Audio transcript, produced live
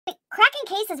Cracking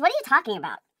cases, what are you talking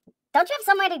about? Don't you have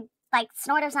somewhere to, like,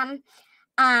 snort or something?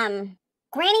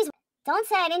 Granny's, don't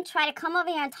say I didn't try to come over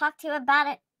here and talk to you about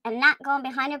it and not going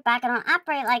behind your back. I don't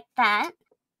operate like that.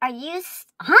 Are used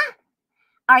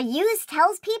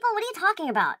tells people? What are you talking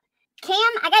about? Cam,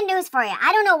 I got news for you.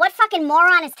 I don't know what fucking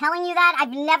moron is telling you that.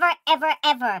 I've never, ever,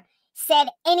 ever said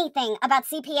anything about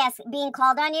CPS being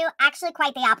called on you. Actually,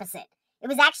 quite the opposite. It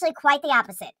was actually quite the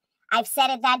opposite. I've said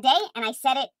it that day, and I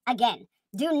said it again.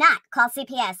 Do not call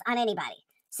CPS on anybody.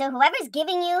 So whoever's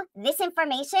giving you this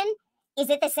information, is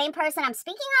it the same person I'm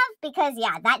speaking of? Because,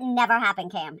 yeah, that never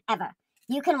happened, Cam, ever.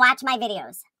 You can watch my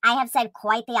videos. I have said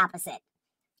quite the opposite.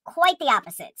 Quite the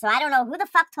opposite. So I don't know who the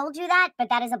fuck told you that, but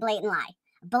that is a blatant lie.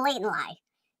 Blatant lie.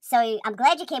 So I'm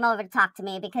glad you came over to talk to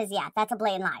me because, yeah, that's a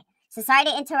blatant lie. So sorry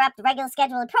to interrupt the regular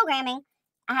schedule of programming.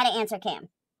 I had to answer Cam.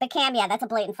 But Cam, yeah, that's a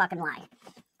blatant fucking lie.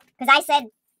 Because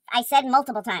I said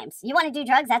multiple times, you want to do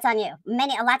drugs? That's on you.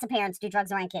 Lots of parents do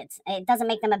drugs around kids. It doesn't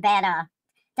make them a bad,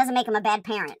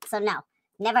 parent. So no,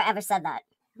 never ever said that.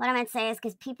 What I meant to say is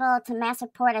because people to mass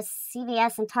report as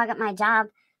CVS and target my job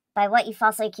by what you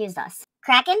falsely accused us.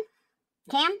 Crackin?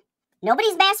 Cam?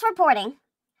 Nobody's mass reporting.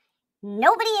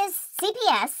 Nobody is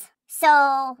CPS.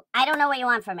 So I don't know what you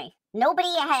want from me.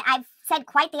 I've said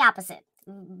quite the opposite.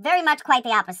 Very much quite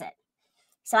the opposite.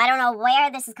 So I don't know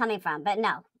where this is coming from, but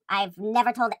no, I've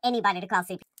never told anybody to call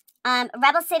CPS.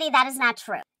 Rebel City, that is not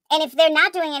true. And if they're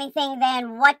not doing anything,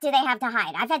 then what do they have to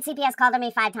hide? I've had CPS called on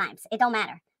me 5 times. It don't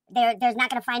matter. There's not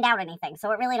going to find out anything,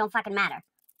 so it really don't fucking matter.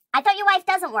 I thought your wife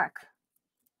doesn't work.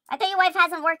 I thought your wife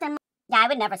hasn't worked in... Yeah, I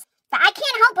would never... I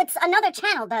can't help what another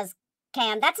channel does,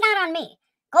 Cam. That's not on me.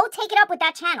 Go take it up with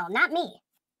that channel, not me.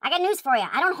 I got news for you.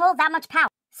 I don't hold that much power.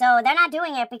 So they're not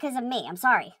doing it because of me. I'm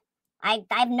sorry. I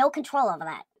have no control over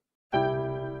that.